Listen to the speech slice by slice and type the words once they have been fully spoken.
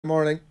Good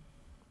morning.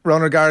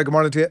 Ronan O'Gara, good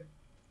morning to you.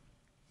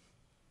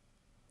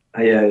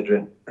 Hi,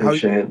 Adrian. Hi,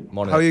 Shane.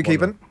 How are you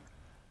keeping?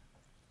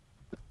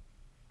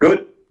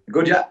 Good.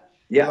 Good, yeah.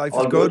 Yeah, Life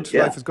all is good.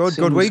 Yeah. Life is good.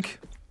 Good week.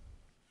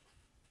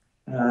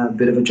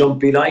 Bit of a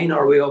jumpy line.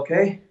 Are we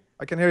okay?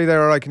 I can hear you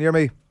there, all right. Can you hear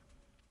me?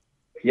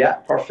 Yeah,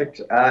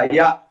 perfect.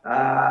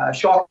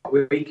 Short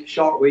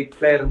week.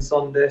 Played on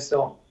Sunday,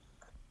 so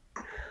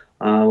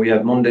we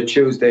have Monday,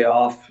 Tuesday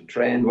off.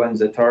 Trained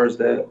Wednesday,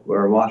 Thursday.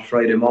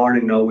 Friday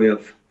morning now. We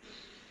have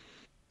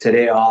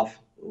today off.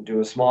 We'll do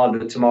a small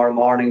bit tomorrow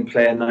morning.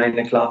 Play at 9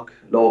 o'clock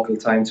local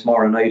time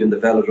tomorrow night in the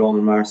Velodrome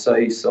in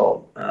Marseille.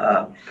 So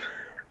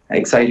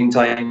exciting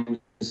times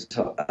this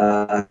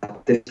time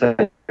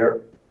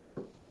here.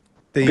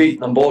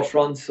 Beating on both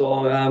fronts,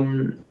 so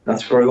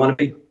that's where we want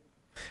to be.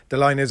 The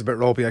line is a bit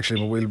ropey actually,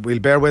 but we'll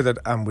bear with it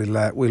and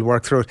we'll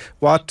work through it.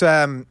 What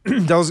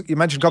those you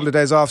mentioned a couple of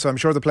days off, so I'm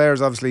sure the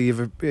players obviously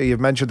you've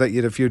mentioned that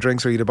you had a few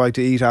drinks or you had a bite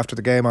to eat after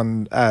the game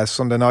on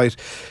Sunday night.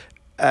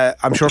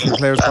 I'm sure from the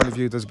players' point of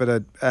view, there's a bit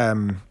of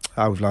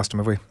we've lost him,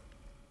 have we? I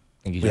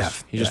think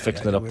he's just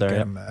fixing it up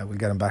there. We'll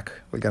get him back.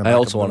 I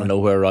also want to know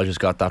where Roger's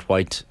got that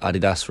white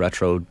Adidas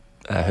retro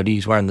hoodie.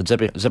 He's wearing the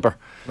zipper.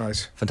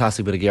 Nice,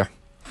 fantastic bit of gear.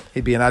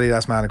 He'd be an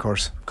Adidas man, of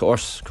course. Of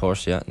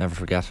course, yeah. Never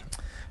forget.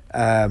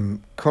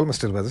 Colm is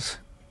still with us.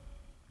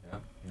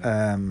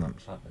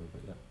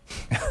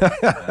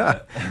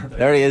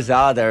 There he is.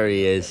 There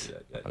he is.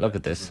 Look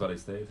at this.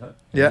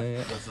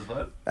 Yeah.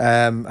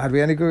 Had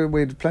we any good?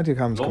 We had plenty of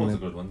comments coming in.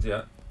 Loads of good ones,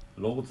 yeah.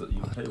 Loads. I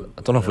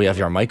don't know if we have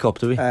your mic up,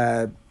 do we?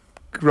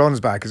 Ronan's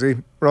back, is he?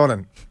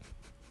 Ronan.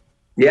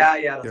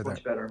 Yeah, that's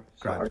much better.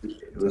 Sorry,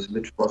 it was a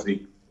bit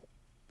fuzzy.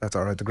 That's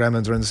all right. The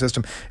gremlins are in the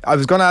system. I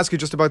was going to ask you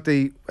just about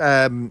the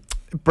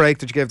break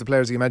that you gave the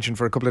players that you mentioned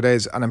for a couple of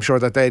days, and I'm sure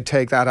that they'd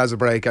take that as a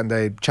break and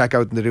they check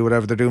out and they do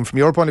whatever they're doing. From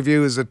your point of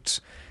view, is it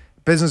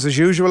business as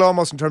usual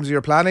almost in terms of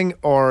your planning,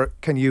 or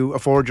can you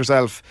afford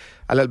yourself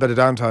a little bit of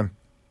downtime?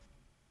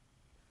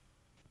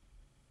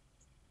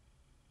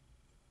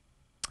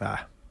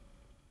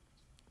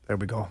 There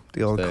we go.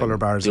 The old colour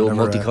bars. The old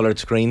multicoloured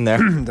screen there.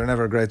 They're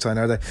never a great sign,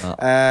 are they?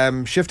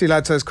 No. Shifty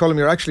Lad says, Colm,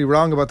 you're actually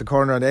wrong about the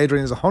corner, and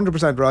Adrian is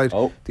 100% right.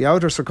 Oh. The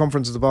outer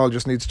circumference of the ball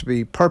just needs to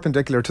be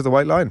perpendicular to the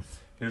white line.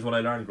 Here's what I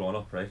learned growing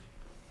up, right?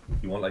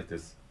 You won't like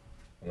this.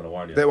 I'm going to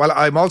warn you. Well,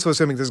 I'm also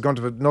assuming there's going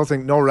to be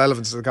no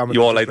relevance to the comment.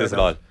 You won't like this at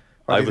all.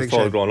 I was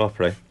told growing up,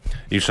 right?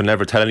 You should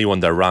never tell anyone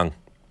they're wrong.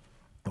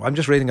 I'm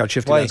just reading out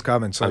Shifty Lad's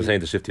comments. So I'm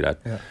saying to Shifty Lad.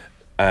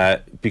 Yeah.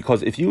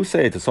 Because if you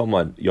say to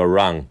someone you're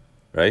wrong,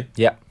 right?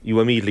 Yeah. You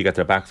immediately get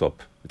their backs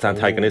up. It's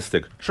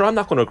antagonistic. Sure, I'm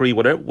not going to agree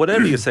with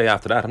whatever you say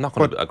after that. I'm not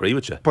going to agree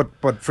with you. But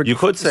you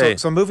could say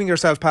so moving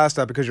yourself past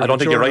that because you're. I don't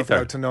think you're right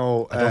there. To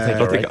know, I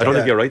don't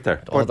think you're right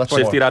there.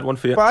 Shifty Lad, one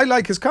for you. But I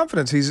like his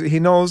confidence. He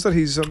knows that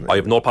he's. I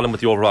have no problem with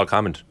the overall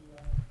comment.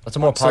 That's a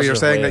more positive. So you're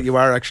saying that you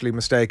are actually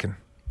mistaken.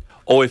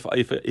 Oh, if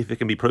it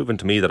can be proven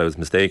to me that I was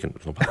mistaken,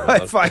 there's no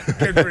problem.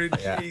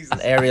 An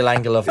aerial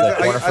angle of the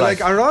corner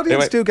flag. Our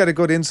audience do get a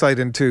good insight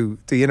into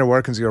the inner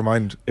workings of your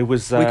mind. It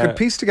was. We could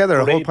piece together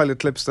a whole pile of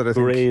clips that I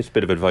think. Great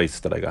bit of advice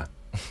that I got.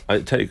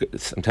 I'm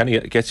telling you,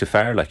 it gets you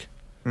far. Don't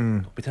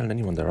be telling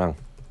anyone they're wrong.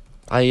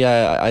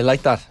 I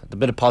like that. The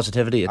bit of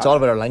positivity. It's all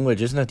about our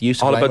language, isn't it? The use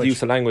of all language. about the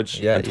use of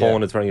language and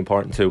tone is very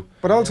important too.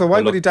 But also,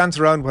 why would he dance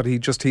around what he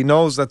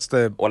knows that's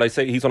the. Well, I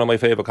say he's one of my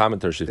favourite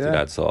commenters, Shifty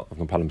Lad, so I've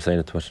no problem saying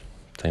it to it.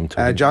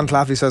 John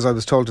Claffey says I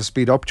was told to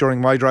speed up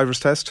during my driver's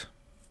test.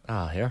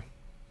 Here.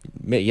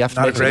 You have to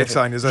Not a great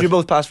sign, is it? Did you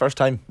both pass first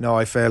time? No,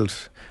 I failed.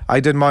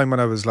 I did mine when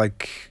I was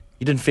like.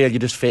 You didn't fail. You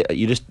just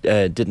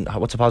didn't.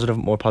 What's a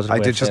more positive? I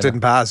didn't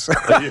pass.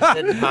 You just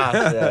didn't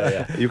pass.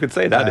 Yeah. You could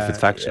say that if it's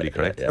factually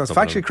correct. No, it's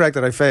factually correct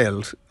that I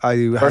failed.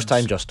 First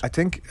time, just. I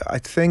think.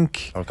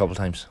 Or a couple of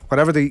times.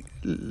 Whatever the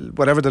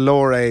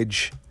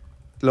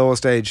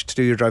lowest age to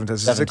do your driving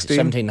test is 16.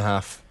 17 and a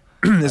half.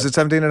 Is it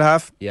 17 and a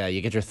half? Yeah,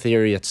 you get your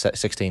theory at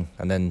 16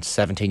 and then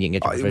 17 you can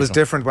get your provisional. It was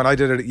different when I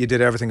did it. You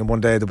did everything in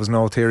one day. There was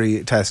no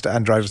theory test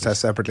and driver's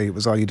test separately. It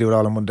was all you do it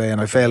all in one day,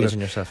 and I failed it.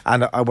 Yourself.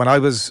 And when I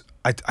was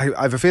I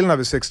have a feeling I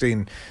was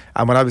 16,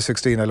 and when I was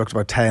 16 I looked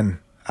about 10,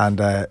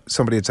 and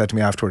somebody had said to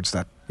me afterwards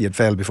that you had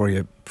failed before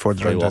the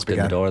driving test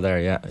began. In the door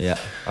there, yeah.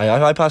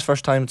 I passed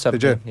first time at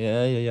 17. Did you?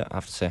 Yeah, I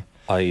have to say.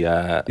 You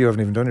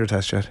haven't even done your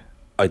test yet.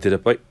 I did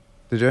it by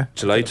Did you?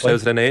 July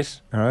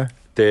 2008. All right.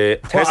 The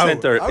test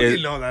centre is. How do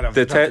you know that?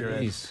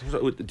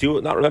 Do you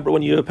not remember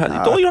when you?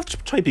 Don't you have to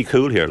try to be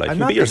cool here? Like,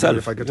 you be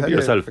yourself.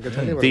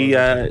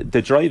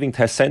 The driving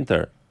test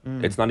centre.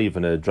 It's not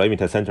even a driving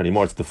test centre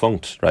anymore. It's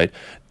defunct, right?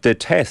 The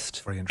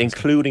test,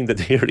 including the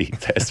theory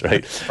test,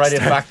 right? Friday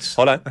facts.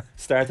 Hold on.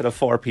 Started at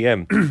 4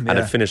 p.m. and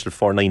it finished at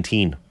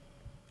 4:19.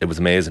 It was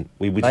amazing.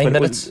 We 9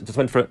 minutes. Just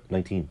went for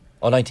 19.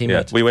 Oh, 19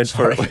 minutes. We went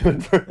for a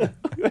little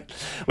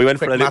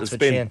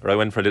spin. Or I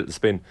went for a little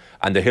spin,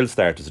 and the hill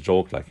start is a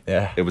joke.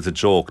 It was a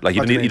joke.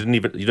 You didn't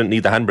need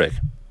the handbrake.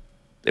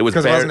 It was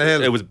wasn't a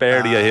hill. It was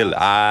barely a hill.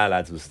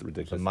 Lads, it was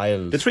ridiculous.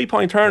 The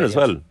 3-point turn as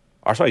well.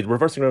 Or sorry,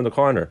 reversing around the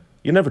corner.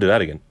 You never do that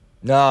again.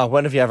 No,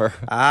 when have you ever?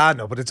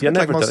 No, but it's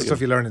like most of the stuff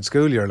you learn in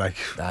school. You're like,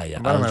 yeah,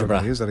 when am I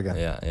going to use that again?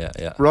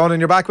 Yeah. Ronan,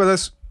 you're back with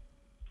us?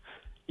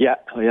 Yeah,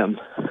 I am.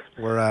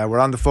 We're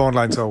on the phone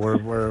line, so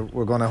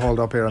we're going to hold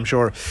up here, I'm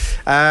sure.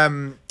 I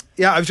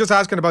was just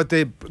asking about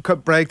the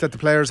break that the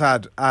players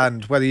had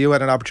and whether you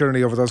had an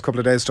opportunity over those couple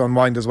of days to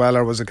unwind as well,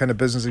 or was it kind of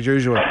business as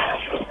usual?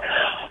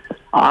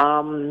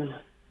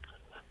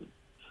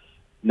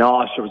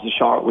 No, it was a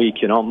short week,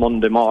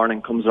 Monday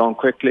morning comes around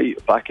quickly,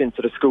 back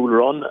into the school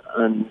run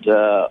and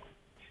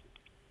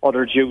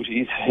other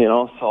duties,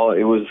 so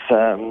it was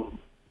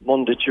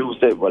Monday,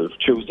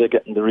 Tuesday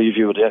getting the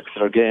review of the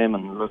Exeter game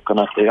and looking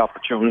at the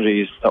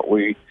opportunities that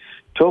we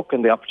took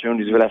and the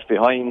opportunities we left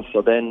behind.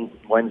 So then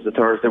Wednesday,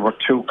 Thursday were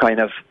two kind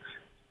of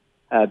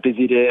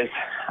busy days,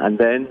 and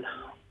then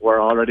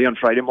we're already on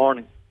Friday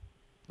morning.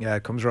 Yeah,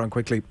 it comes around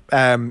quickly.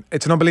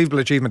 It's an unbelievable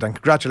achievement, and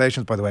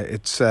congratulations, by the way.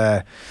 It's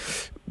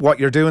what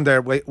you're doing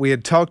there. We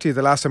had talked to you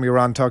the last time you were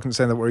on,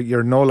 saying that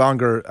you're no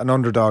longer an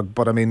underdog,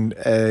 but I mean,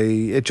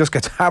 it just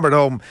gets hammered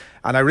home.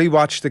 And I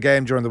rewatched the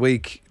game during the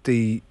week.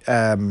 The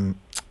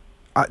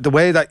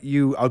way that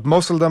you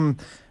outmuscled them,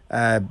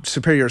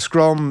 superior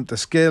scrum, the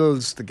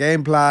skills, the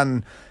game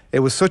plan. It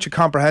was such a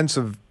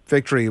comprehensive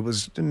victory. It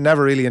was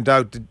never really in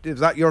doubt. Is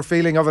that your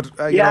feeling of it? It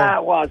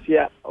was.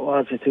 Yeah, it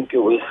was. I think it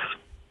was.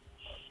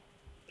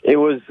 It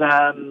was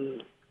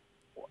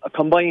a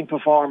combined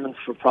performance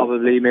for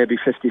probably maybe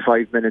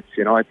 55 minutes.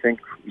 I think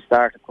we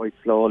started quite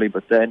slowly,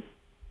 but then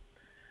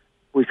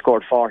we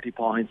scored 40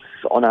 points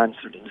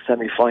unanswered in the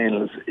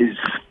semi-finals. Is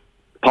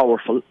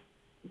powerful.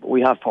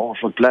 We have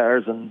powerful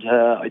players, and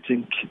I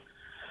think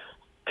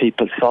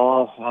people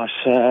saw what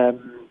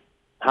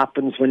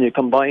happens when you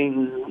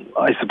combine,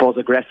 I suppose,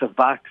 aggressive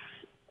backs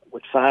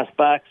with fast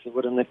backs,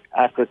 with an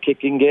accurate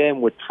kicking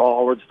game, with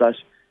forwards that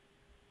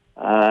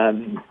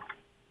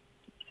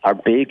are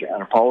big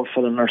and are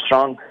powerful and are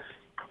strong.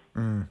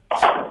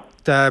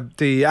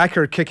 The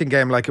accurate kicking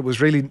game, it was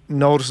really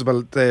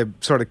noticeable, the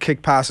sort of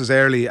kick passes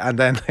early and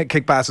then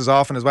kick passes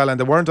often as well, and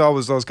they weren't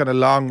always those kind of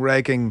long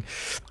raking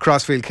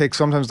crossfield kicks.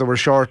 Sometimes there were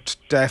short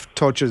deft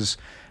touches,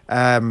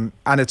 and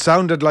it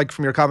sounded like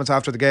from your comments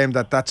after the game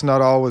that that's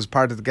not always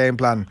part of the game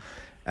plan,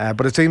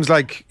 but it seems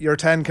like your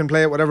 10 can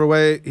play it whatever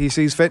way he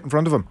sees fit in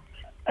front of him.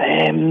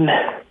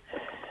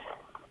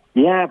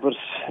 Yeah, but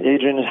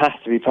Adrian, it has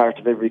to be part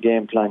of every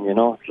game plan,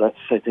 That's,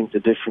 I think, the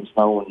difference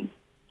now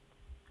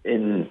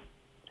in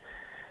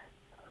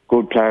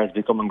good players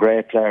becoming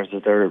great players,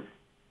 is their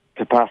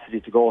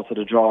capacity to go to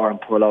the draw and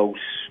pull out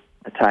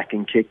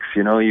attacking kicks.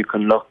 You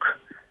can look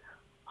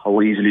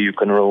how easily you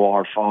can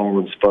reward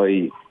forwards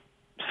by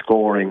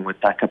scoring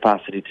with that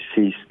capacity to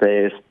see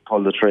space,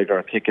 pull the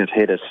trigger, kick it,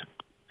 hit it.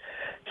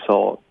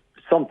 So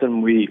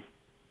something we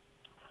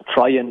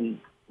try and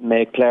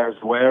make players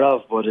aware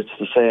of, but it's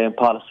the same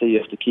policy. You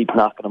have to keep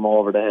knocking them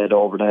over the head,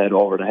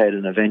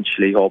 and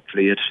eventually,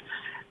 hopefully, it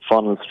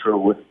funnels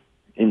through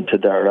into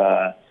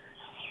their,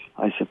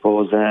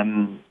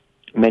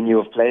 menu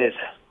of plays.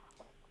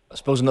 I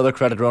suppose another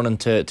credit, Ronan,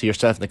 to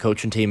yourself and the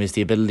coaching team is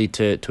the ability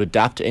to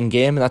adapt in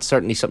game, and that's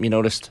certainly something you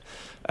noticed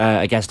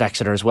against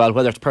Exeter as well,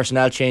 whether it's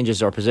personnel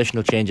changes or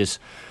positional changes.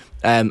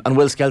 And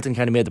Will Skelton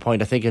kind of made the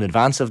point, I think, in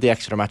advance of the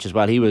Exeter match as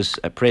well. He was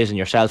praising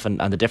yourself and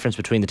the difference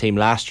between the team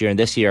last year and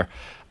this year,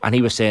 and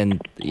he was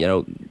saying,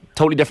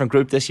 totally different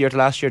group this year to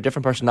last year,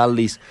 different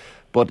personalities,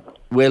 but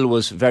Will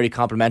was very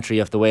complimentary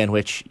of the way in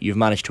which you've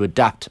managed to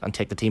adapt and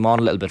take the team on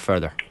a little bit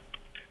further.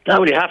 Now,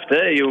 well, you have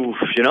to. You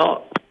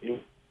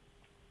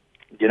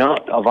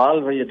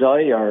evolve or you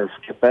die, or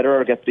get better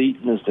or get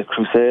beaten, is the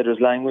Crusaders'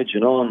 language,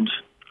 and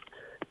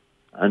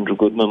Andrew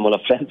Goodman will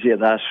have plenty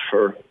of that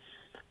for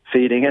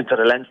feeding into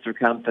the Leinster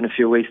camp in a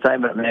few weeks'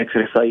 time. But it makes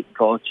it exciting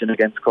coaching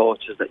against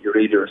coaches that you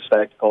really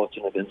respect,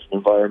 coaching against an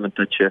environment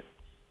that you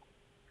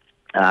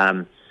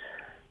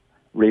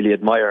really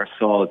admire.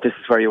 So this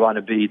is where you want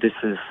to be. This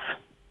is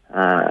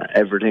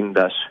everything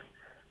that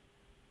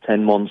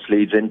 10 months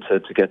leads into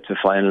to get to the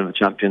final of the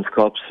Champions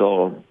Cup.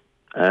 So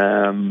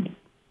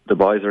the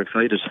boys are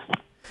excited.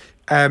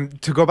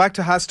 To go back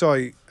to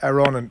Hastoy,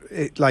 Ronan,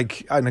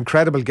 like an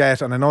incredible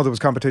get, and I know there was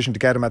competition to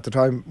get him at the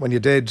time when you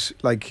did.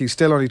 He's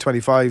still only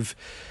 25.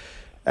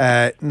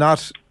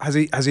 Has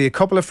he a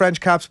couple of French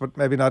caps, but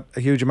maybe not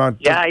a huge amount?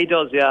 Yeah, he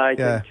does. Yeah, I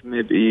think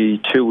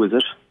maybe 2, is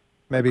it?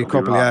 Maybe a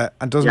couple,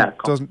 and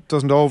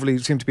doesn't overly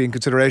seem to be in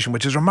consideration,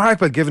 which is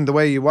remarkable given the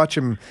way you watch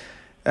him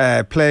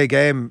play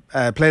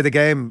the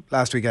game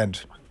last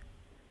weekend.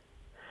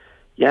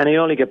 Yeah, and he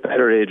only get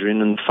better,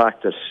 Adrian, in the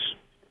fact that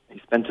he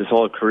spent his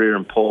whole career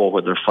in Poe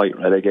where they're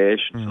fighting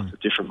relegation. So it's a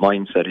different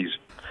mindset. He's,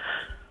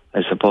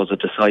 I suppose, a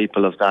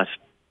disciple of that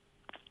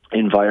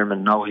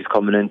environment. Now he's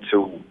coming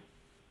into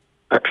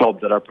a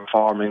club that are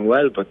performing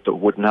well, but that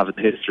wouldn't have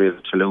the history of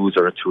a Toulouse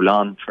or a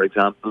Toulon, for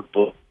example.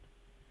 But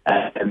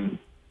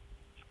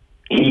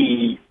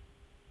he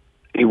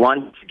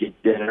wants to get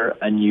there,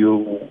 and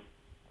you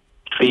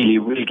really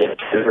will get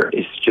there.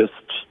 It's just,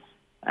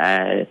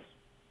 I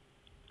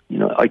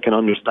can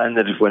understand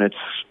that when it's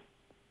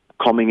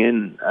coming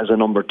in as a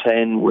number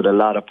 10 with a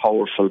lot of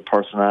powerful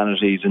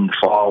personalities in the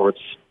forwards,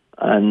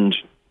 And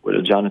with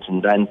a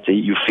Jonathan Dante,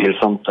 you feel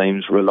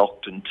sometimes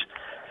reluctant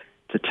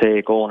to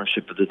take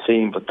ownership of the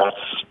team, but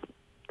that's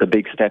the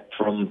big step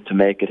for him to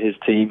make it his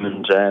team.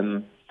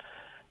 And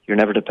you're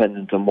never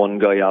dependent on one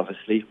guy,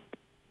 obviously,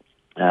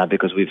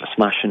 because we've a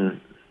smashing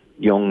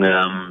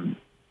young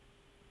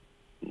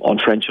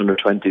entrenched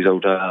under-20s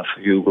out of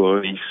Hugo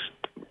Reis,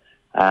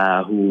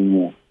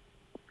 who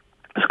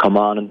has come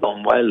on and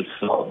done well.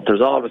 So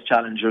there's always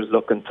challengers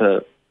looking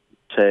to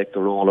take the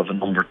role of a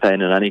number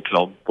 10 in any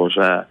club, but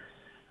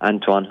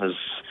Antoine has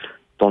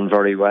done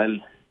very well.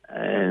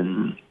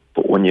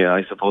 But when you,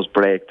 I suppose,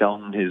 break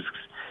down his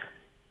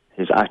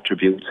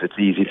attributes, it's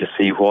easy to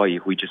see why.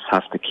 We just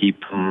have to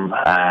keep him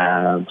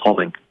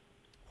humming.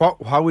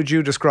 How would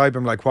you describe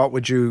him? Like, what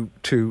would you,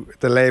 to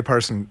the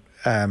layperson,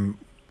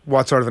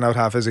 what sort of an out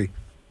half is he?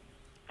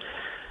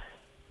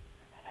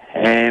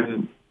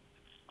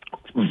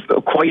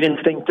 Quite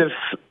instinctive,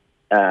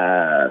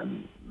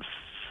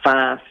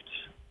 fast,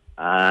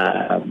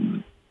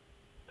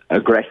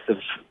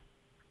 aggressive,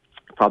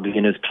 probably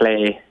in his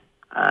play.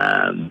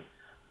 And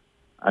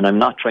I'm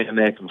not trying to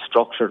make him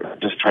structured. I'm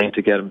just trying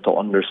to get him to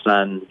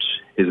understand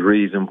his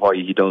reason why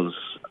he does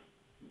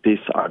this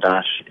or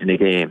that in a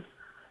game.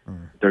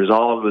 There's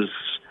always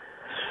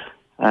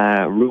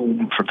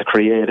room for the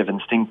creative,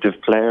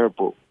 instinctive player,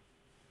 but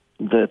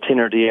the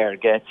thinner the air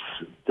gets,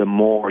 the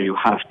more you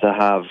have to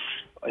have,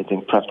 I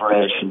think,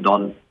 preparation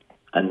done.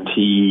 And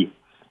he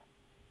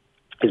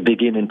is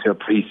beginning to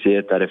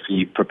appreciate that if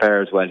he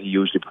prepares well, he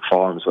usually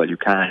performs well. You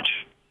can't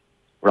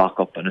rock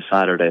up on a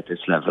Saturday at this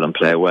level and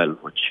play well,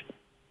 which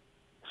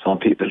some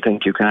people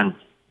think you can.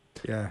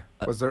 Yeah.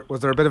 Was there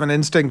a bit of an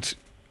instinct?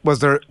 Was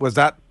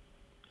that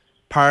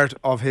part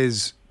of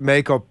his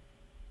makeup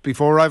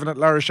before arriving at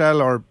La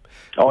Rochelle, or?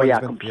 Oh yeah,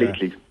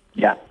 completely.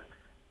 Yeah.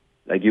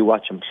 Like, you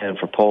watch him playing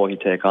for Poe, he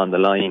take on the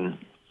line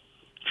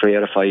 3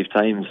 out of 5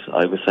 times.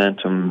 I was saying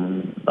to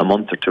him a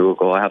month or two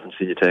ago, I haven't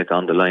seen you take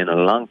on the line in a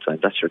long time.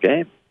 That's your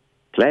game.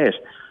 Play it.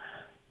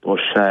 But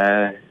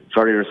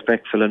very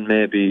respectful, and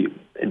maybe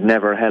it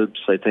never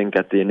helps, I think,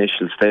 at the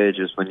initial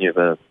stages when you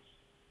have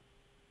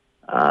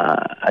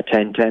a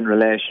 10-10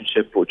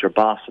 relationship with your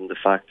boss, and the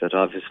fact that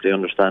obviously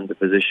understand the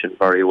position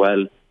very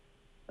well.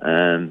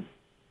 And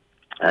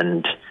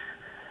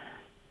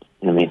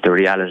I mean, the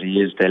reality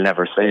is they'll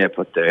never say it,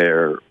 but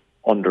they're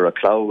under a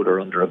cloud or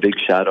under a big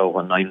shadow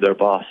when I'm their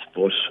boss.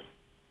 But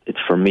it's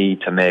for me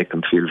to make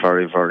them feel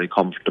very, very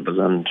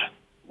comfortable, and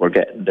we're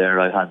getting there.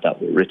 I had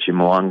that with Richie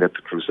Mwanga at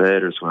the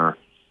Crusaders, where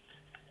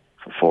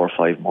for 4 or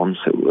 5 months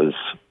it was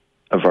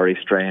a very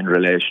strained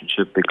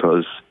relationship,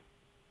 because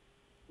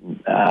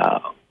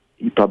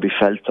he probably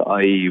felt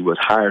I was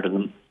hard on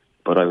him,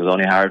 but I was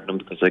only hard on him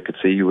because I could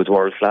see he was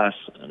world class,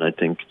 and I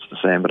think it's the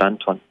same with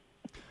Antoine.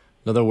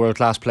 Another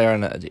world-class player,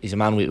 and he's a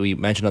man we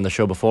mentioned on the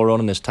show before,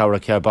 Ronan, is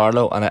Taura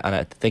Barlow, and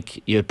I think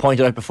you had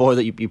pointed out before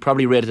that you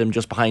probably rated him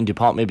just behind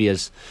Dupont, maybe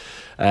as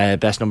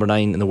best number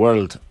 9 in the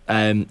world.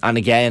 And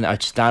again,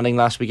 outstanding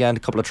last weekend, a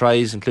couple of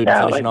tries, including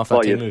finishing off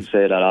that team move.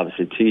 Say that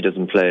obviously T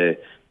doesn't play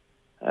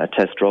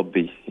Test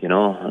rugby,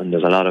 and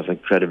there's a lot of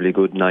incredibly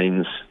good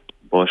 9s,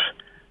 but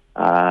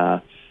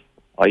I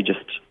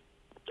just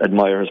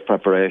admire his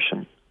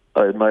preparation.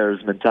 I admire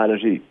his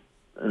mentality,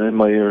 and I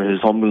admire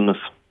his humbleness.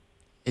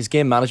 His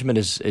game management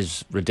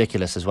is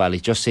ridiculous as well.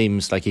 He just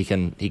seems like he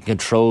can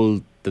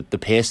control the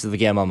pace of the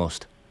game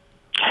almost.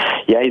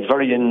 Yeah, he's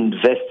very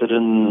invested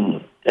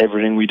in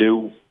everything we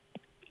do.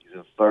 He's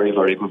a very,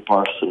 very good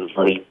person, a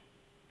very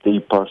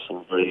deep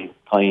person, very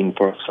kind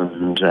person,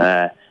 and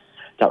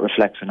that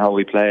reflects on how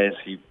he plays.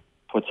 He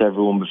puts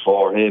everyone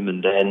before him,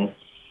 and then,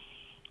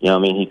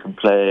 he can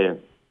play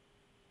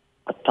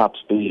at top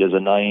speed as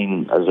a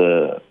 9, as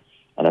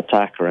an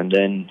attacker, and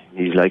then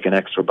he's like an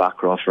extra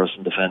back row for us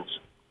in defence.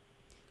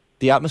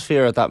 The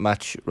atmosphere at that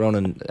match,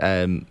 Ronan,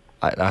 I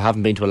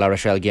haven't been to a La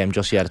Rochelle game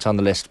just yet, it's on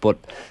the list, but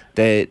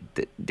the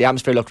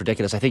atmosphere looked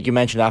ridiculous. I think you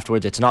mentioned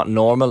afterwards it's not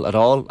normal at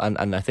all,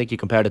 and I think you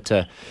compared it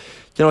to,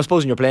 I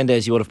suppose in your playing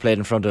days you would have played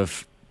in front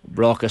of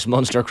raucous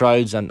Munster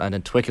crowds and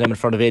in Twickenham in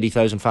front of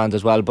 80,000 fans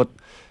as well, but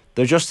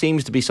there just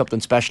seems to be something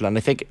special, and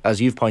I think,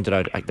 as you've pointed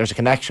out, there's a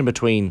connection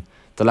between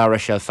the La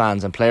Rochelle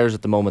fans and players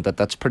at the moment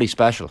that's pretty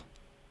special.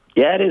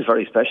 Yeah, it is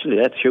very special.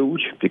 That's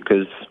huge,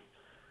 because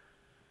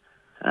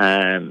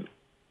I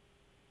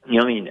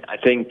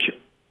think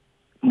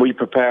we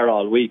prepare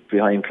all week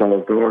behind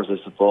closed doors, I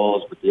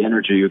suppose, but the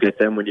energy you get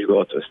then when you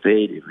go to a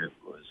stadium, it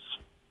was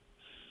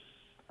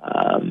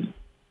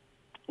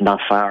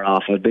not far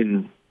off.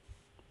 When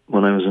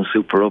I was in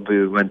Super Rugby,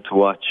 we went to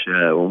watch,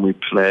 when we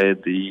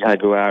played the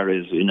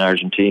Jaguares in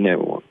Argentina,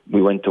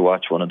 we went to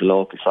watch one of the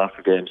local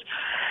soccer games,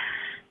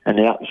 and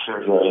the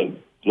atmosphere of a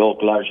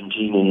local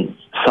Argentinian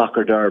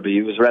soccer derby,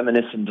 it was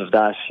reminiscent of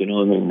that,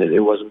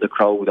 It wasn't the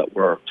crowd that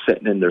were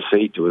sitting in their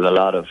seat. There was a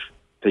lot of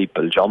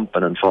people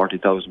jumping, and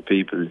 40,000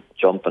 people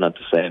jumping at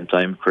the same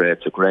time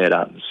creates a great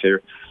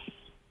atmosphere,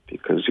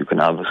 because you can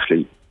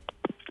obviously,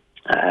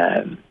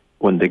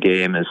 when the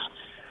game is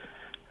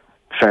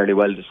fairly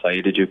well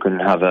decided, you can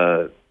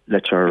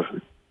let your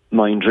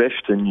mind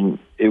drift, and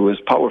it was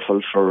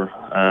powerful for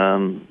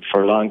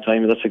a long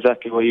time. And that's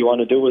exactly what you want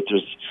to do it.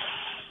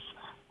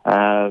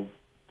 There's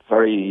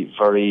very,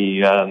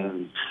 very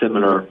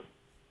similar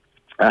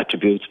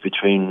attributes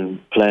between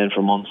playing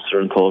for Munster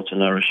and coaching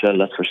Rochelle,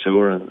 that's for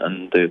sure.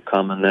 And the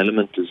common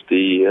element is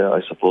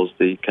I suppose,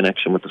 the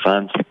connection with the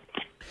fans.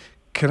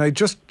 Can I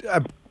just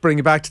bring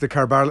you back to the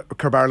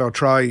Carbarlo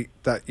try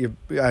that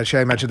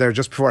Shay mentioned there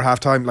just before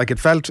half-time? Like, it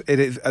felt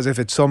as if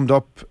it summed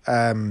up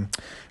La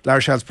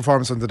Rochelle's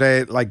performance on the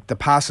day. Like, the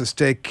passes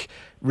stick,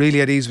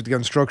 really at ease with the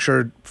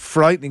unstructured,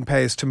 frightening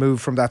pace to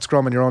move from that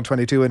scrum in your own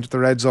 22 into the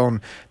red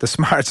zone. The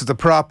smarts of the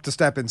prop to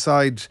step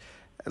inside,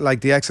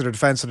 like the Exeter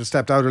defence that had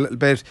stepped out a little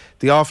bit.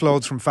 The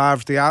offloads from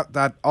Favre,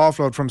 that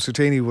offload from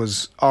Soutini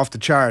was off the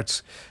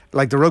charts.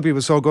 Like, the rugby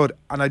was so good,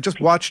 and I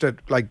just watched it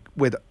like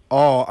with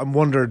awe and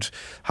wondered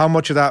how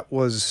much of that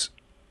was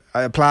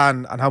a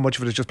plan and how much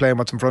of it is just playing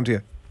what's in front of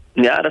you.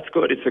 Yeah, that's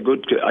good.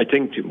 I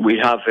think we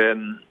have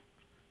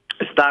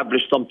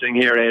established something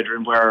here,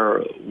 Adrian,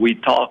 where we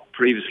talked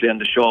previously on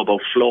the show about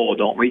flow,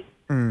 don't we?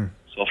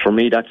 So for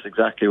me, that's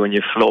exactly when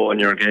you flow in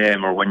your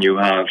game, or when you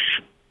have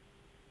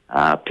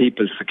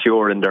people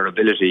secure in their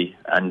ability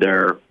and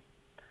they're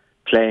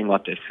playing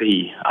what they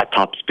see at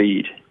top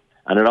speed.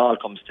 And it all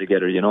comes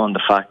together, and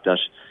the fact that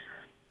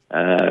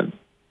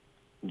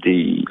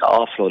the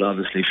offload,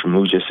 obviously, from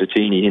Uja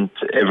Soutini,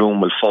 everyone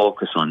will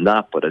focus on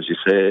that. But as you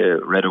say,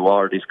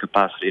 Redawardi's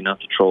capacity not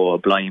to throw a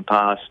blind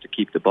pass, to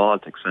keep the ball,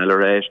 to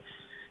accelerate,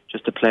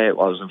 just to play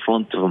what was in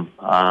front of him.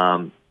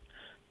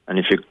 And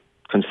if you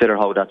consider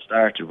how that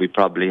started, we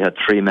probably had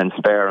 3 men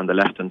spare on the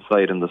left-hand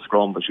side in the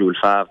scrum, but Jules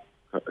Favre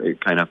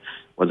kind of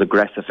was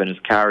aggressive in his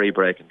carry,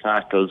 breaking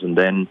tackles, and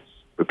then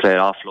we played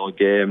offload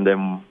game.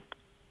 Then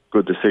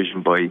good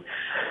decision by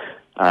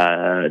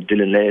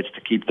Dylan Lades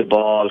to keep the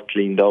ball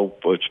cleaned out,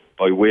 but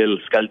by Will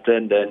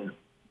Skelton. Then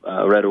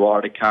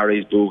Redawardi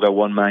carries, Booga,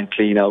 one man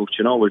clean out.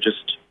 We're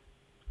just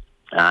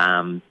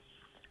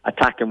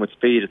attacking with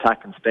speed,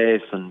 attacking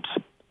space, and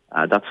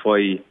that's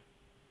why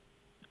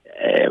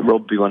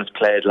rugby, when it's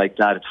played like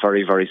that, it's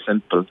very, very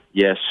simple.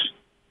 Yet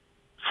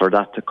for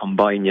that to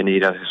combine, you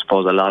need, I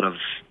suppose, a lot of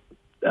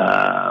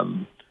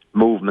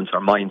movements or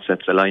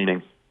mindsets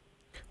aligning.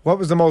 What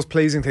was the most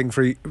pleasing thing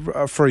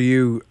for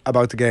you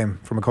about the game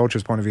from a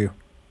coach's point of view?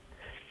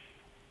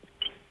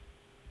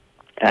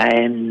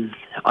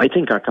 I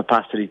think our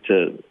capacity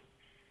to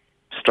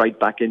strike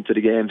back into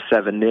the game.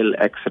 7-0,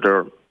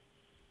 Exeter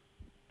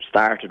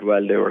started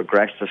well. They were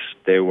aggressive.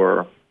 They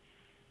were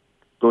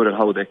good at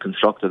how they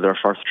constructed their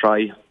first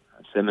try.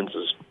 Simmons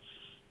was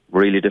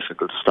really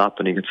difficult to stop,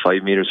 and he gets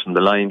 5 metres from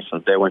the line, so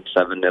they went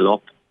 7-0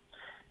 up.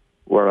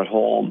 We're at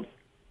home,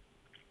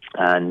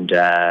 and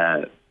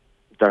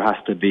there has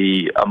to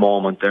be a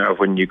moment there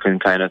when you can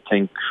kind of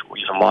think,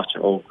 you can watch it,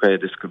 okay,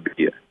 this could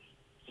be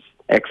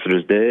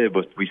Exeter's day,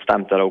 but we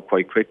stamped that out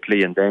quite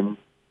quickly, and then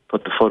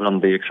put the foot on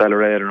the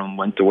accelerator and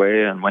went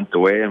away and went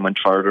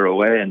further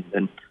away, and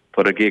then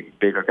put a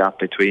bigger gap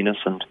between us,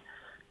 and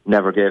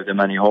never gave them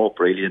any hope,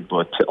 really,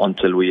 but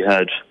until we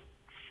had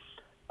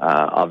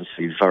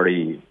obviously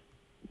very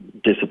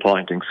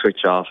disappointing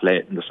switch off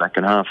late in the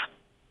second half.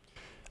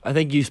 I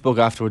think you spoke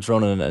afterwards,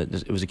 Ronan, and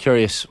it was a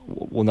curious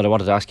one that I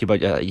wanted to ask you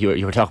about.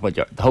 You were talking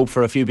about the hope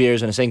for a few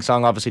beers and a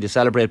sing-song, obviously, to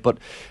celebrate, but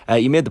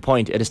you made the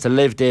point, it is to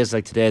live days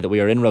like today that we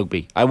are in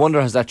rugby. I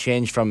wonder, has that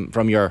changed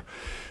from your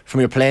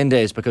playing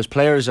days? Because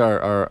players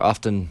are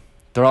often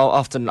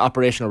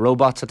operational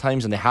robots at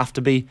times, and they have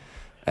to be.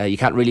 You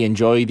can't really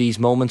enjoy these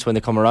moments when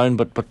they come around,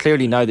 but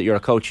clearly now that you're a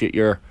coach,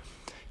 you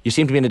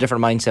seem to be in a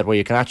different mindset where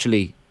you can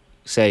actually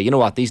say, you know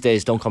what, these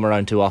days don't come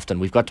around too often.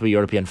 We've got to a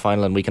European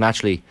final, and we can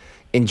actually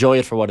enjoy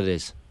it for what it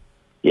is.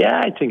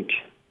 Yeah, I think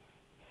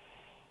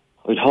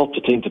I'd hope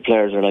to think the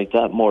players are like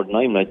that more than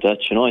I'm like that.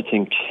 I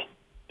think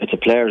it's a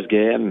player's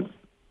game.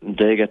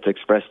 They get to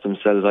express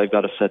themselves. I've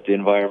got to set the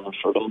environment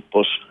for them.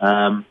 But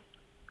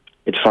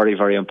it's very,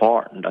 very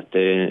important that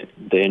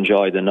they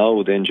enjoy the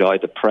know, they enjoy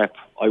the prep.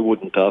 I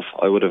wouldn't have.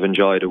 I would have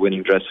enjoyed a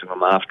winning dressing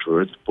room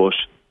afterwards. But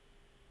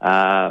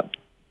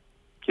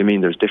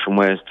there's different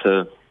ways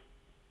to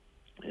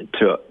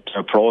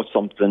approach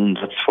something.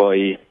 That's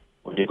why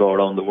when you go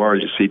around the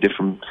world, you see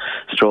different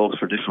strokes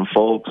for different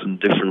folks and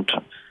different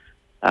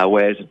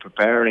ways of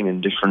preparing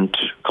and different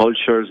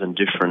cultures and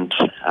different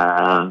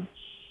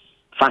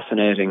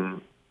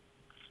fascinating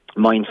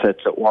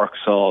mindsets at work.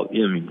 So,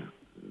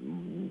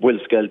 Will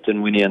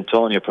Skelton, Winnie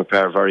Antonio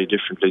prepare very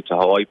differently to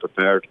how I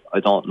prepared. I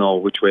don't know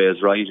which way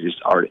is right,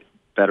 or a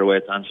better way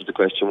to answer the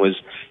question was,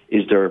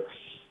 is there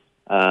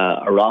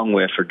a wrong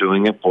way for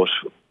doing it? But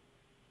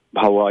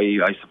how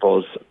I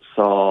suppose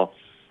saw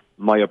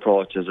my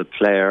approach as a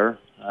player,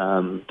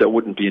 there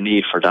wouldn't be a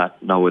need for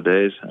that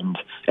nowadays, and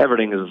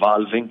everything is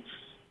evolving.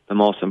 The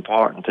most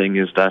important thing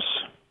is that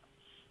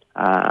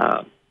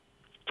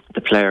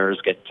the players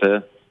get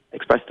to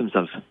express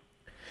themselves.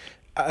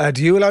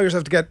 Do you allow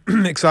yourself to get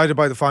excited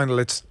by the final?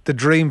 It's the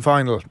dream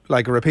final,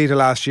 like a repeat of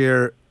last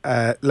year,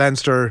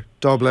 Leinster,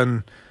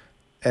 Dublin.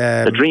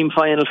 The dream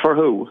final for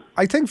who?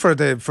 I think for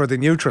the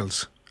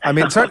neutrals. I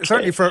mean,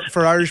 certainly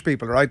for Irish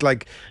people, right?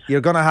 Like,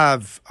 you're going to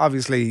have,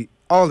 obviously,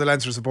 all the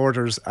Leinster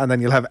supporters, and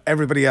then you'll have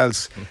everybody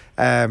else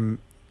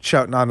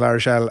shouting on La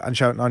Rochelle and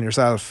shouting on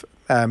yourself.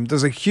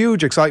 There's a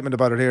huge excitement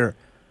about it here.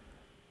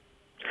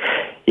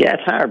 Yeah,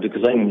 it's hard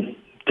because I'm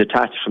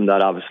detached from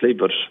that, obviously,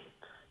 but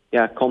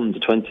yeah, come the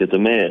 20th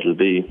of May, it'll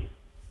be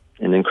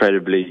an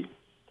incredibly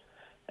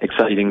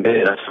exciting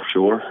day, that's for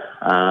sure.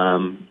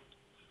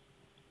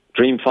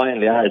 Dream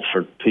finally hard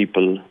for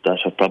people that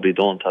probably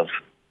don't have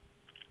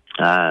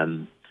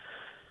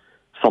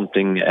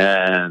something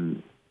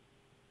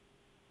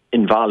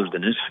involved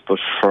in it, but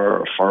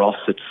for us,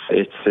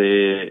 it's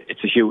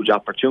a huge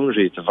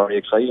opportunity. It's a very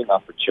exciting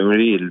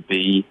opportunity. It'll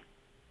be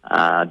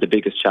the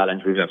biggest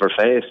challenge we've ever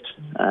faced,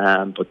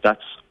 but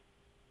that's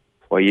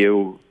why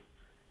you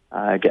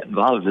get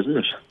involved, isn't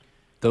it?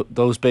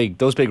 Those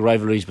big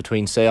rivalries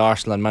between, say,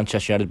 Arsenal and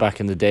Manchester United back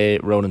in the day,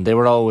 Ronan, they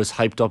were always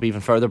hyped up even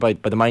further by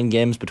the mind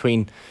games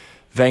between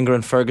Wenger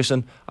and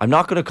Ferguson. I'm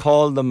not going to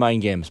call them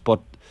mind games,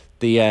 but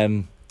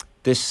the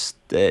this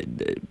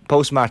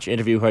post-match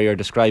interview where you're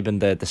describing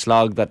the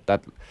slog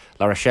that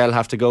La Rochelle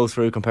have to go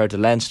through compared to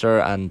Leinster,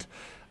 and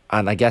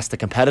I guess the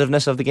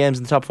competitiveness of the games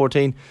in the top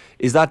 14,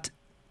 is that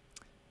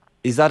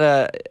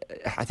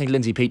I think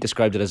Lindsay Peat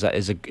described it as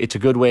it's a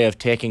good way of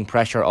taking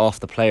pressure off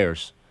the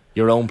players,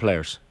 your own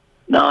players.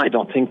 No, I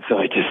don't think so.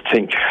 I just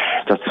think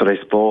that's what I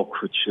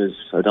spoke, which is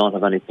I don't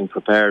have anything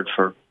prepared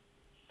for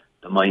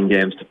the mind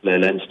games to play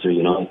Leinster.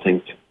 I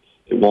think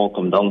it won't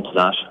come down to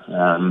that.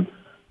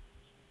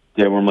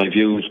 There were my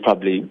views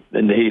probably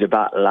in the heat of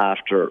battle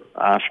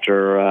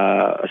after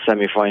a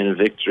semi-final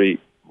victory.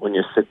 When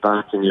you sit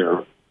back and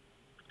you're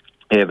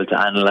able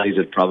to analyse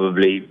it,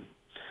 probably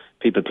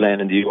people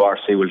playing in the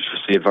URC will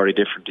see it very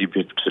differently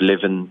to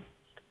living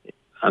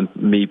and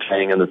me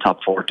playing in the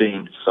top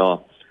 14.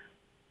 So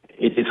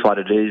it is what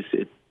it is.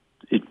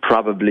 It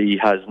probably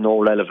has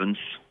no relevance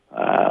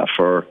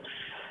for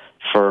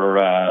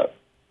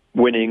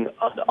winning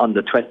on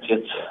the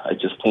 20th. I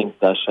just think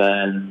that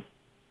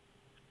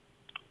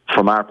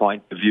from our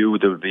point of view,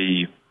 there would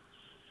be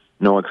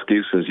no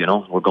excuses.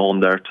 We're going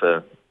there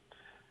to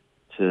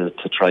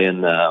try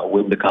and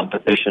win the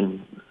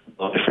competition.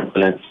 No different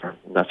than Leinster.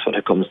 That's what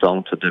it comes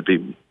down to. There'll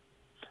be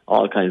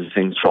all kinds of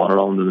things thrown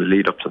around in the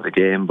lead up to the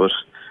game, but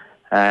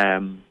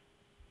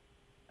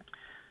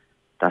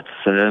that's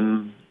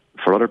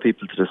for other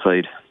people to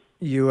decide.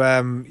 You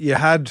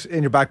had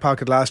in your back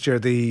pocket last year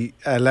the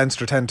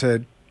Leinster tend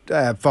to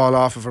fall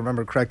off, if I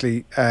remember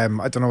correctly. I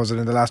don't know, was it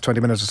in the last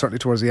 20 minutes or certainly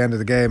towards the end of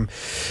the game?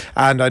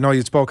 And I know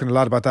you'd spoken a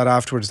lot about that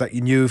afterwards, that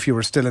you knew if you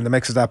were still in the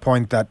mix at that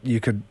point that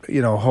you could,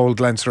 hold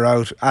Leinster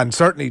out. And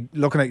certainly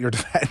looking at your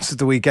defence at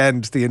the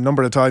weekend, the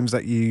number of times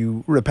that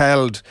you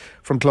repelled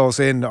from close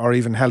in or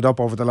even held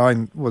up over the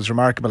line was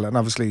remarkable. And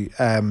obviously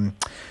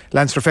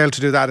Leinster failed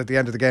to do that at the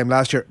end of the game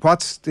last year.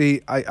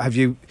 Have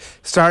you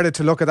started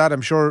to look at that?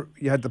 I'm sure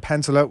you had the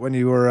pencil out when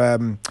you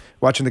were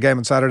watching the game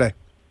on Saturday.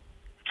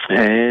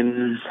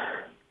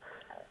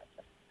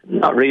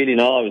 Not really,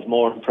 no. I was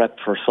more in prep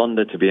for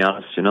Sunday, to be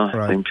honest. Right.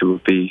 I think it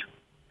would be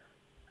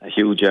a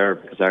huge error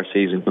because our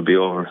season could be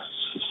over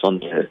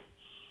Sunday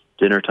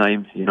dinner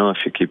time.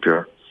 If you keep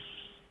your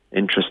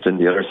interest in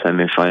the other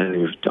semi-final,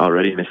 you've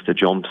already missed the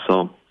jump.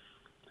 So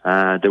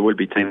there will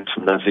be things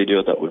from that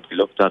video that would be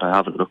looked at. I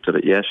haven't looked at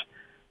it yet.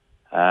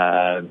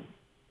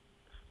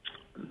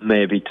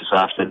 Maybe this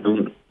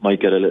afternoon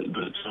might get a little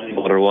bit of time.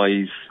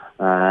 Otherwise,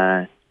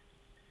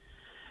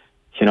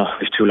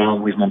 we've too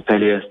long. We've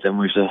Montpellier, then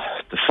we've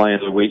the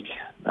final week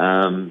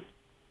to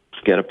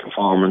get a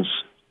performance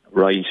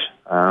right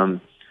for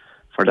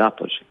that.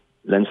 But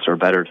Leinster are a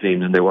better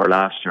team than they were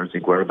last year. I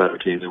think we're a better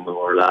team than we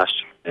were last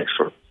year. Next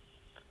for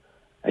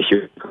a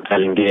huge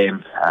compelling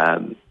game.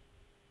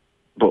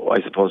 But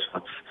I suppose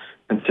what's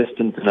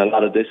consistent in a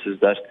lot of this is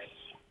that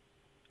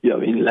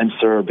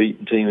Leinster are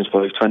beating teams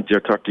by 20 or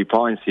 30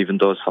 points, even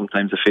though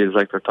sometimes it feels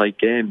like they're tight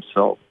games.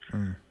 So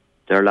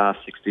their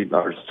last 60,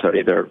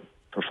 their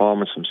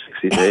performance from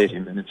 60 to 80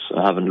 minutes,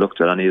 I haven't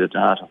looked at any of the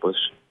data, but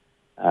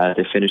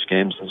they finish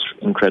games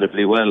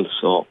incredibly well.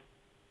 So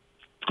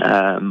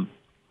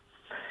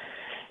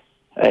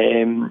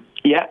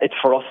it's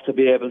for us to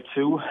be able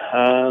to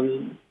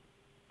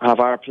have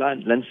our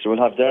plan. Leinster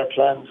will have their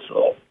plan,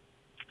 so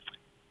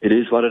it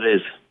is what it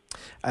is.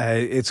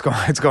 It's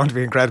going to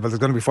be incredible. There's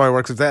going to be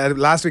fireworks.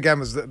 Last weekend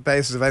was the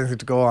basis of anything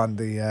to go on.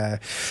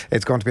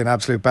 It's going to be an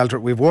absolute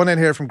belter. We've one in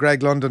here from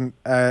Greg London.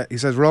 He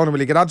says, Ronan, will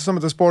you get onto some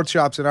of the sports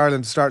shops in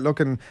Ireland to start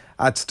looking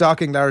at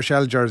stocking La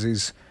Rochelle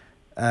jerseys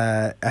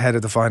ahead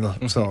of the final?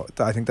 Mm-hmm. So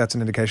I think that's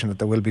an indication that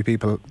there will be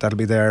people that'll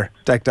be there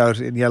decked out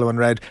in yellow and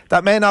red.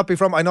 That may not be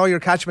from, I know your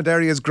catchment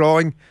area is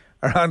growing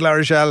around La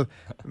Rochelle,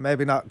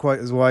 maybe not quite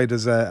as wide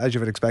as you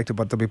would expected,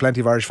 but there'll be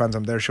plenty of Irish fans.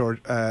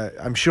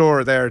 I'm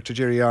sure there to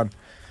cheer you on.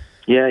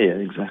 Yeah,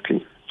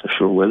 exactly. I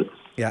sure will.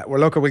 Yeah,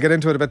 we'll get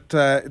into it a bit,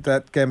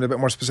 that game in a bit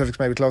more specifics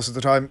maybe closer to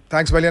the time.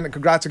 Thanks a million and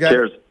congrats again.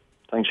 Cheers.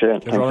 Thanks,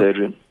 Shane. Thanks,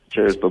 Adrian.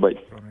 Cheers, bye-bye.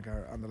 Ronan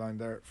O'Gara on the line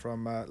there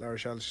from La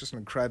Rochelle. It's just an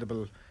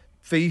incredible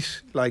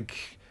feat.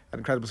 an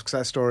incredible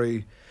success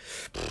story.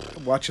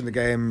 Watching the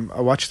game,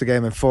 I watched the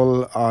game in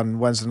full on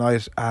Wednesday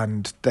night,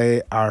 and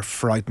they are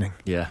frightening.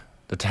 Yeah,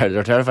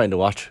 they're terrifying to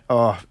watch.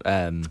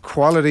 The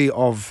quality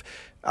of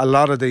a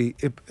lot of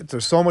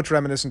there's so much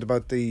reminiscent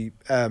about the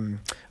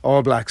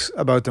All Blacks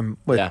about them,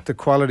 with the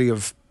quality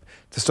of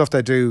the stuff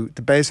they do,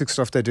 the basic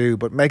stuff they do,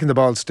 but making the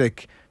ball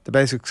stick, the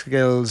basic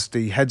skills,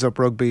 the heads up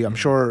rugby. I'm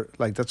sure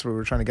like that's what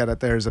we're trying to get at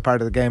there as a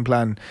part of the game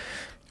plan,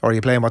 or you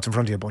playing what's in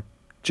front of you. But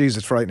geez,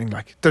 it's frightening.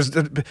 Like there's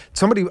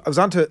somebody, I was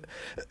on to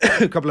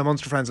a couple of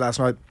Munster friends last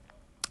night,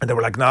 and they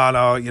were like,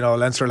 no,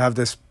 Leinster will have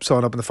this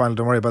sewn up in the final,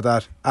 don't worry about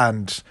that.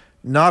 And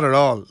not at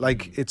all.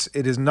 Like it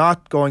is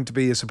not going to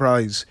be a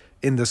surprise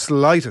in the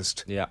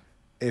slightest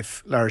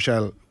if La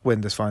Rochelle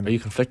win this final. Are you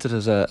conflicted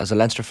as a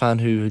Leinster fan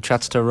who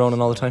chats to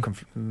Ronan all the time?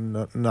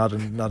 Not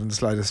in the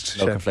slightest.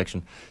 No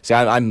confliction. See,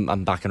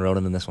 I'm backing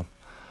Ronan in this one.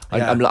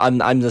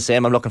 I'm the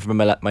same. I'm looking for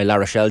my La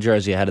Rochelle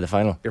jersey ahead of the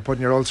final. You're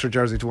putting your Ulster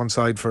jersey to one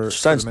side for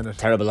a minute.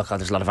 Terrible. Look,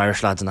 there's a lot of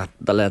Irish lads in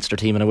the Leinster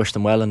team, and I wish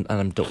them well, and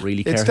I don't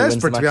really care. It's who wins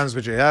desperate, the to be honest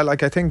with you. Yeah,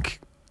 like I think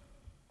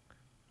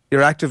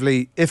you're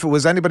actively. If it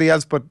was anybody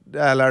else but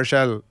La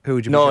Rochelle, who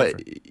would you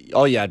be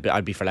for?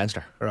 I'd be for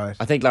Leinster. Right.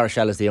 I think La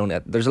Rochelle is the only.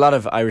 There's a lot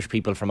of Irish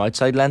people from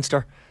outside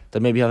Leinster that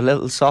maybe have a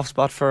little soft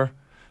spot for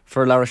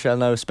La Rochelle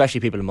now,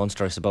 especially people in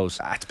Munster, I suppose.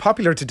 It's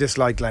popular to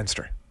dislike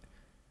Leinster.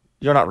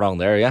 You're not wrong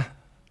there, yeah.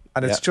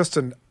 And it's just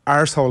an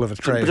arsehole of a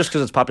trait. But just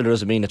because it's popular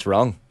doesn't mean it's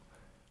wrong.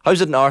 How's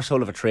it an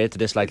arsehole of a trait to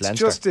dislike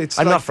Leinster? It's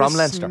I'm like not from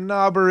Leinster.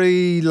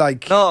 Snobbery,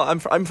 like no, I'm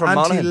from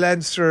Monaghan.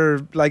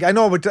 Anti-Leinster, like I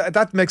know, but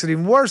that makes it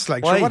even worse.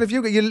 Like, why? Sure, what if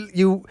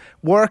you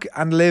work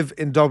and live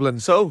in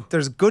Dublin? So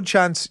there's a good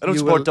chance I don't you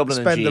support will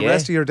Dublin spend and the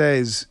rest of your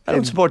days. I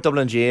don't support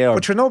Dublin and GA.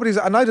 But sure,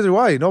 neither do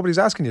I. Nobody's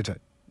asking you to.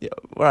 Yeah,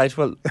 right.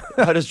 Well,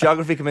 how does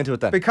geography come into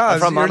it then?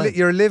 Because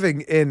you're living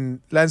in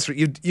Leinster.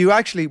 You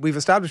actually, we've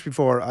established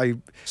before.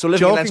 So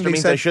living in Leinster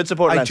means I should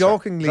support Leinster.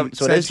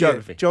 So it is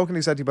geography.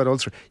 Jokingly said to you about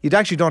Ulster. You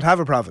actually don't have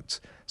a province,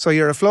 so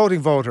you're a floating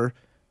voter.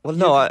 Well,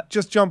 no,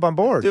 just jump on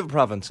board. I do have a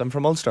province. I'm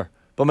from Ulster,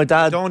 but my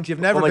dad. You've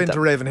never been to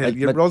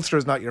Ravenhill. Ulster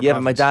is not your. Yeah,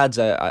 province. but my dad's.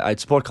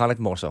 I'd support Connacht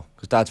more so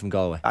because dad's from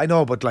Galway. I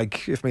know, but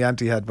like if my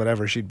auntie had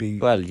whatever, she'd be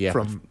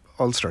from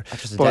Ulster. I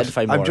just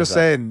identify more. I'm just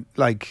saying,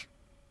 like,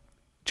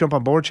 jump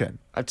on board, Shane.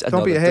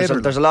 Don't be a hater.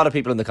 There's a lot of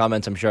people in the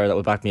comments, I'm sure, that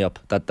would back me up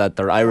that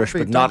they're Irish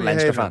but not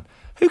Leinster fan.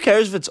 Who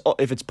cares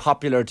if it's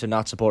popular to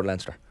not support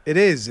Leinster? It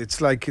is. It's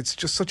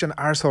just such an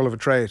arsehole of a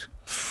trait.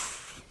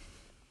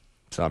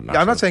 It's not an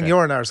I'm not saying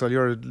you're an arsehole.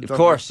 You're a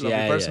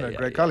lovely person, a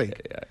great colleague.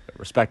 Yeah.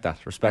 Respect that.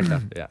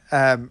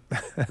 Yeah.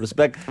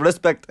 Respect.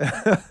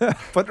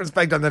 Put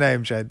respect on the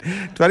name, Shane.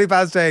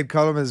 8:20,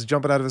 Colm is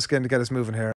jumping out of his skin to get us moving here.